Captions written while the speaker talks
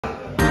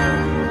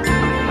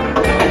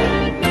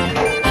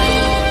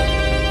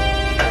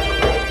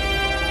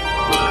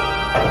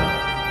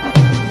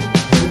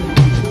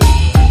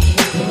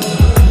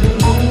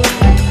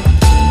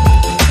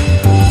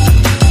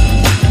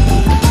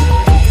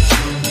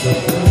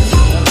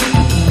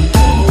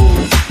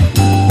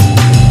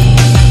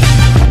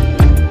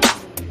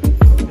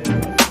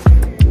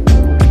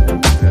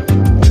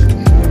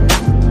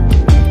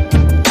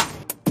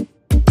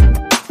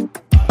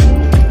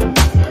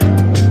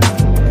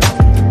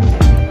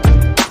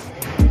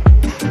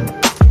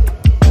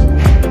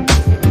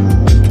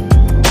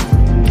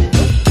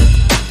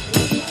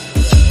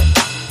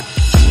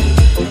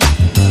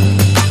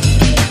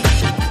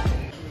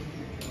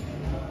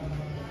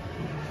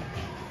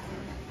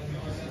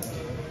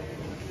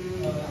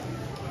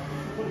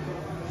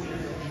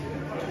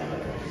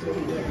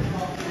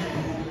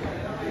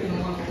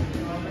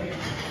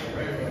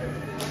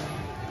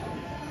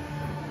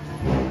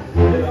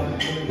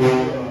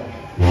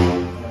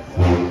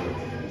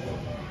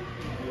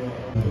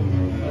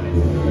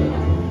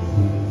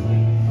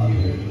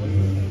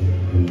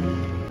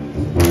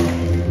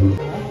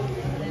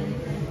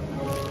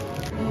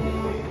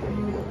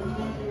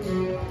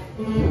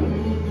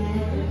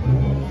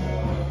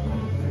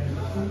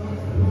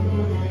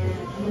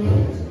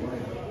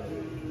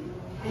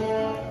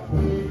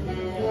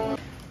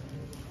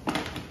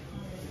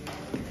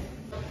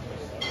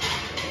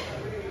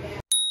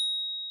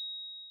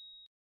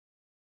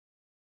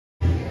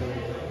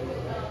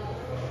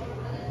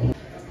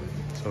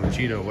So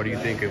Chino, what do you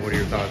think and what are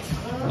your thoughts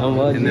On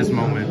what? in this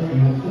moment?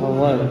 On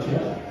what?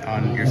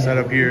 On your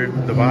setup here,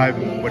 the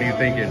vibe, what are you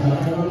thinking?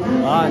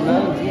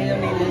 No, yeah, I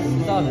mean,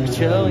 it's all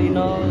chill, you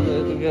know.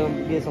 We're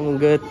gonna get some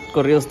good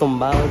corridos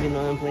tumbados, you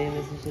know, and playing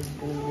this and shit.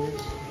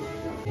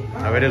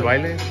 A ver el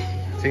baile.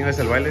 ¿Sigues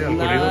el baile al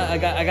corrido? Nah, I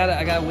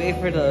got to wait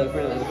for the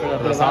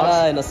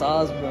sauce and the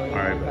sauce, bro. All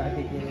right.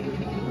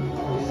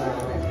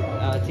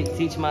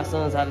 Teach my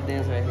sons how to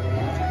dance right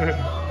here.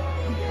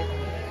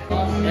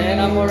 And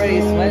I'm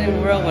already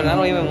sweating, bro, but I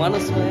don't even want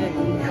to sweat.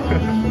 No,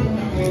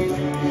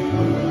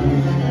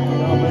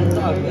 but it's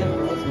all good,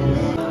 bro.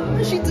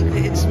 She took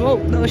a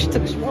smoke. No, she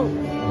took a smoke.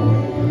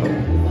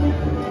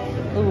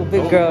 Little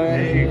big girl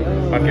right here.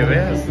 Pa' que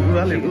veas. Tú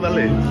dale, tú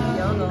dale.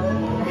 Y'all know.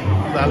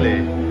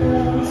 Dale.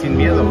 Sin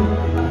miedo.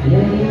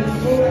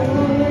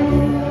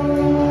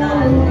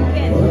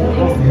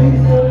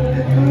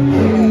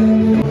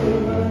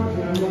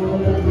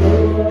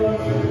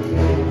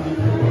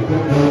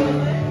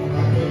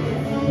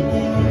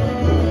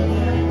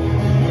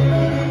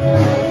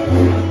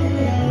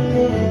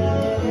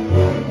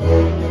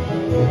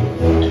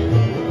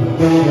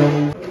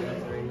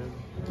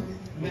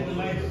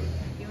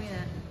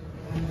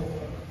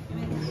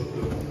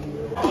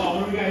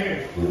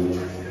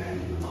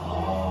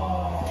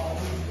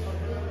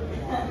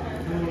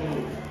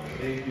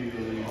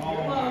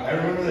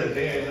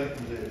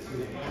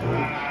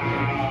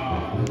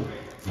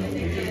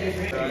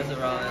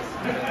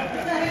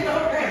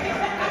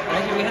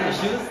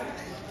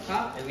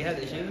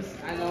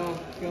 I know.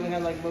 We only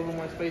had like a little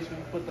more space. We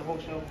put the whole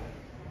show.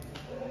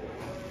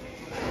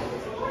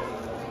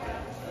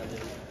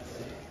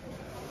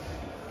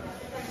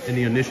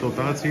 Any initial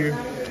thoughts here?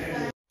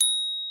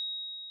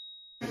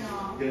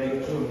 Time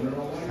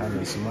to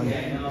make some money.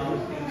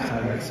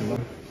 Time to make some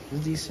money.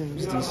 It's decent.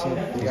 It's decent.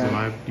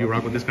 Do you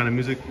rock with this kind of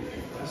music?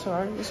 It's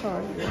alright. It's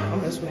alright. I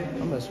mess with it.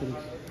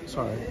 It's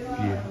alright.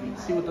 Yeah.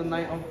 See what the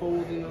night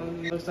unfolds, you know.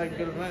 It looks like a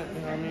good event, you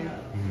know what I mean?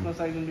 Looks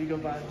like it's gonna be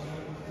good vibes.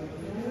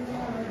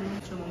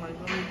 Chilling like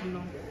homies, you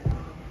know.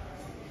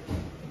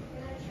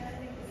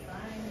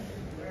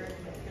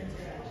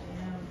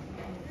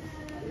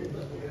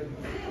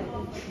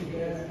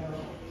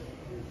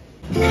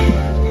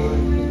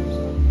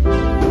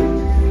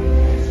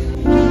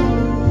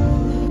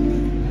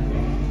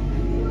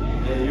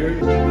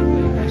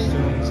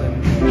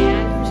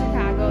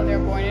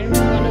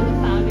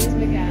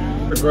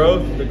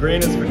 Growth, the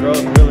green is for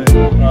growth, really.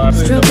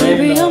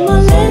 Strawberry on my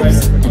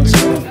lips and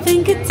your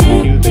fingertips.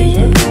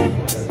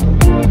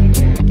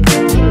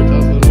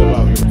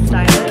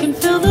 Can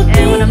feel the beat.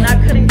 And when I'm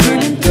not cutting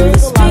burning through the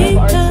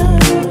speakers.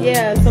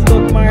 Yeah, some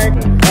bookmark,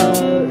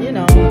 you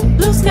know.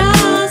 Blue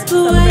skies,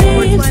 blue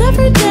waves,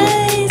 every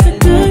day's a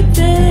good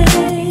day.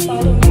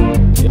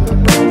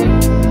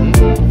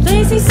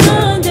 Lazy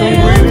Sunday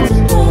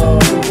afternoon.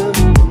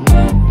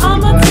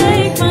 I'ma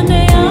take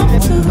Monday off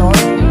too.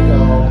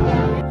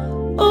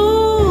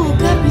 Ooh,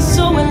 got me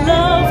so in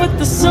love with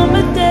the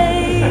summer day.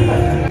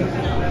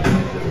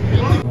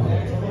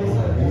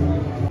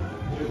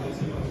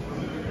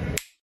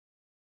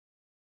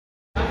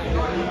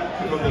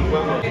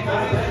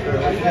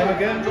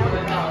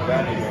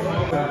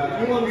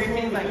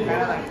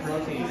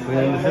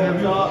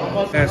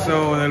 Yeah,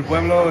 so El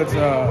Pueblo, it's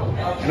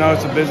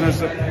it's a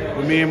business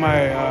with me and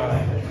my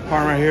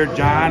partner here,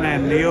 John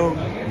and Leo.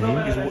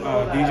 He's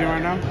DJ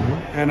right now,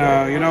 and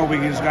we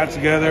just got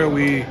together.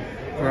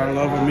 For our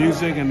love of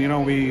music, and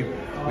we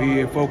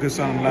focus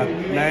on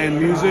Latin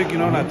music,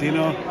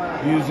 Latino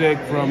music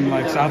from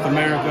like South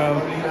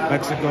America,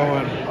 Mexico,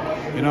 and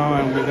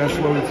that's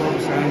what we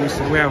focus on.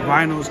 We have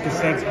vinyls,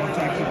 cassettes, all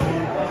types of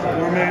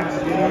formats.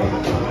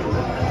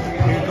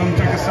 You can come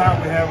check us out.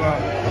 We have a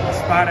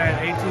spot at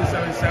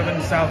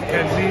 1877 South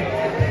Kedzie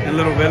in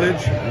Little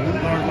Village,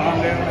 North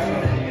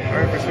Lawndale. All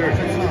right, for sure.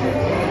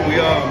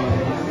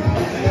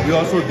 We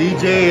also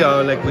DJ,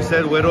 like we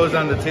said, Güero's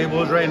on the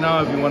tables right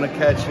now if you want to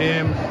catch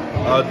him.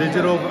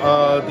 Digital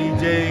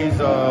DJs,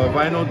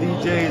 vinyl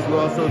DJs. We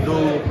also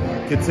do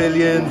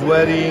cotillions,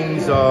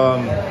 weddings,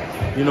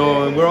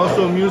 and we're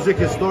also music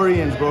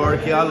historians, bro,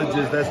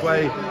 archaeologists. That's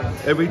why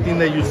everything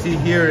that you see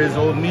here is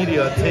old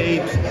media,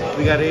 tapes.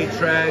 We got 8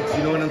 tracks,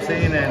 you know what I'm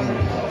saying? And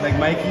like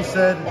Mikey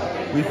said,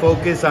 we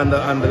focus on the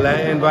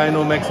Latin,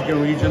 vinyl, Mexican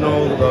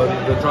regional,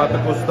 the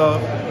tropical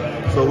stuff.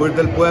 So we're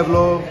Del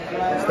Pueblo.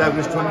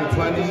 Established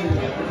 2020.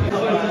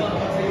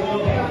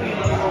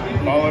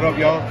 Follow it up,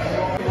 y'all.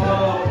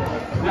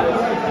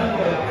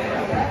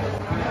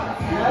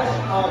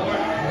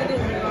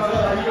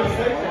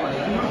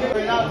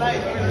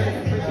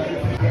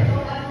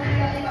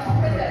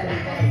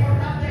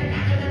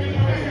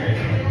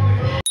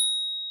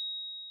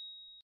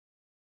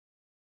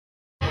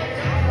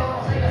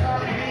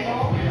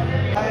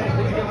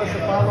 Please give us a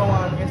follow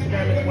on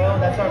Instagram as well.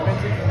 That's our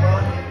vintage as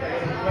well.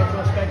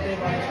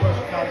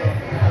 Retrospective_Chicago.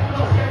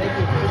 Thank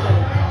you.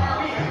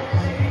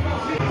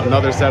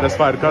 Another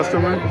satisfied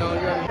customer. Check it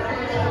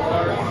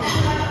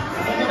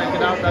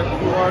out, that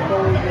QR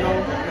code,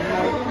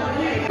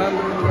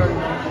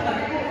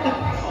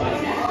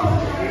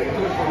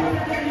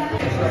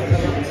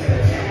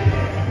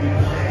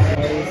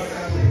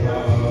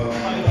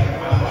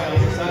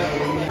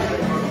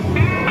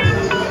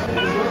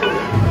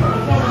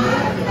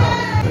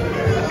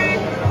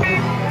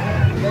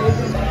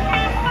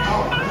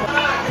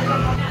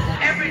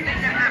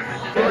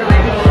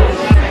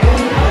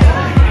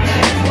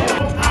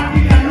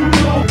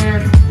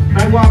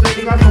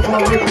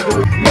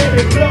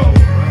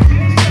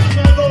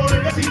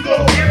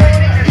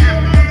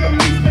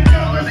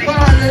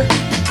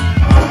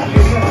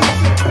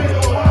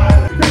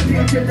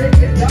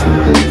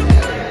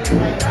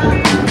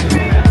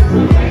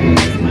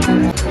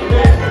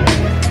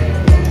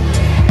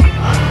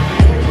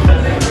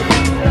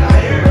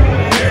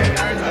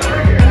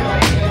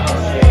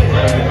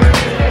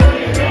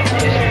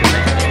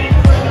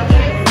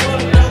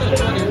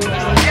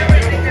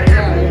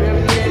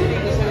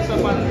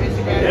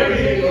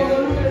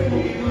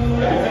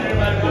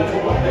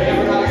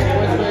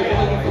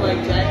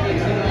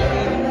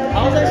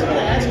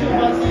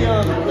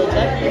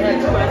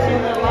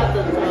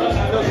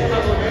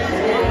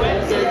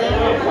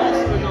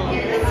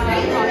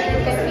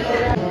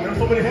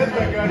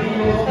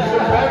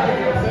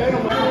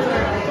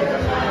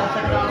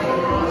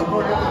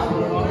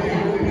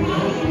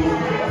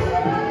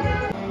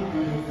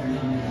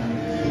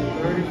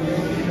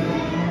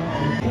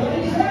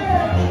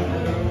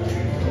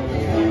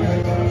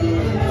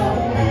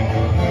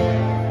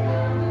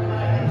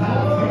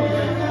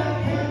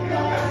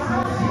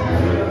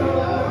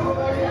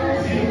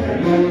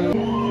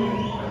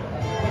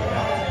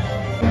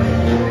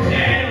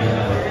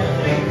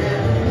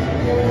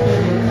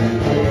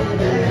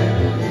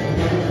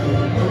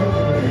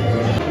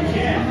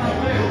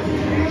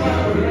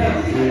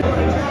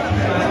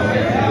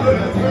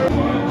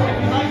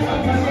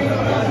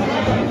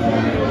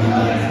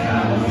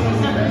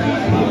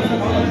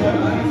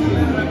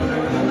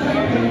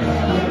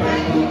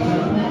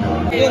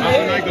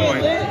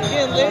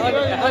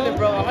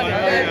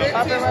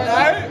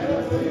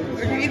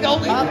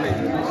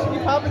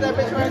 Popping that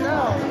bitch right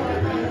now.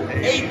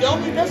 Hey,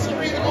 don't be messing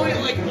with me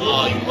like,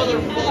 oh, you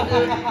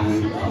motherfucker.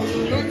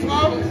 You want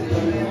small?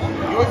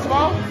 You want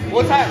small?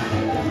 What time?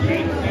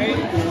 8.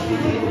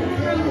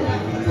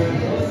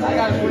 I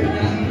got it.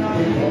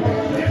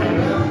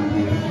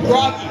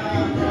 Rocky.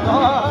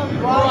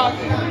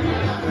 Rocky.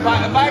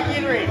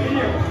 Viking ring.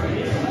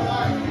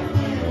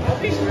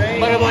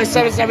 But I'm on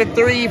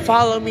 773.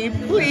 Follow me,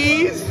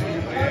 please.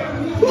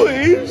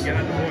 Please. Get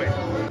out the way.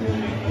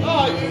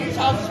 Oh, you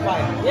house is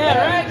fine. Yeah,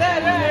 right.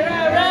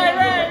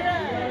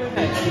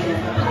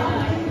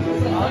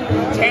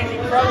 Candy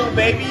Crow,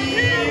 baby.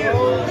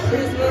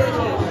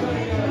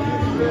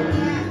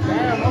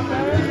 Damn,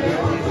 okay.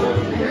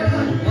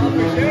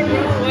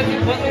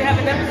 Once we have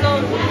an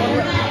episode, we'll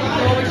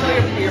always show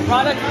your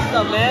products and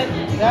stuff, man.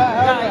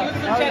 Yeah,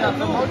 YouTube channel.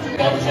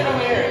 Shit over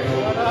here.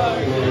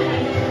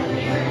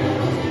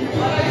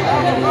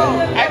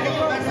 I think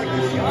that's like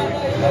this shit.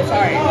 I'm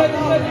sorry.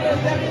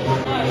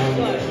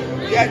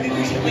 Yeah, dude,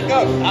 we should link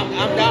up.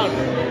 I'm down.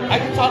 I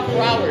can talk for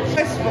hours.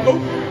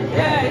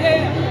 Yeah.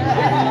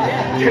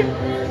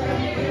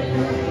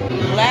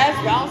 Last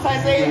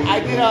Valentine's Day, I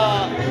did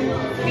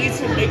a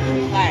pizza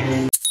making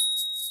class.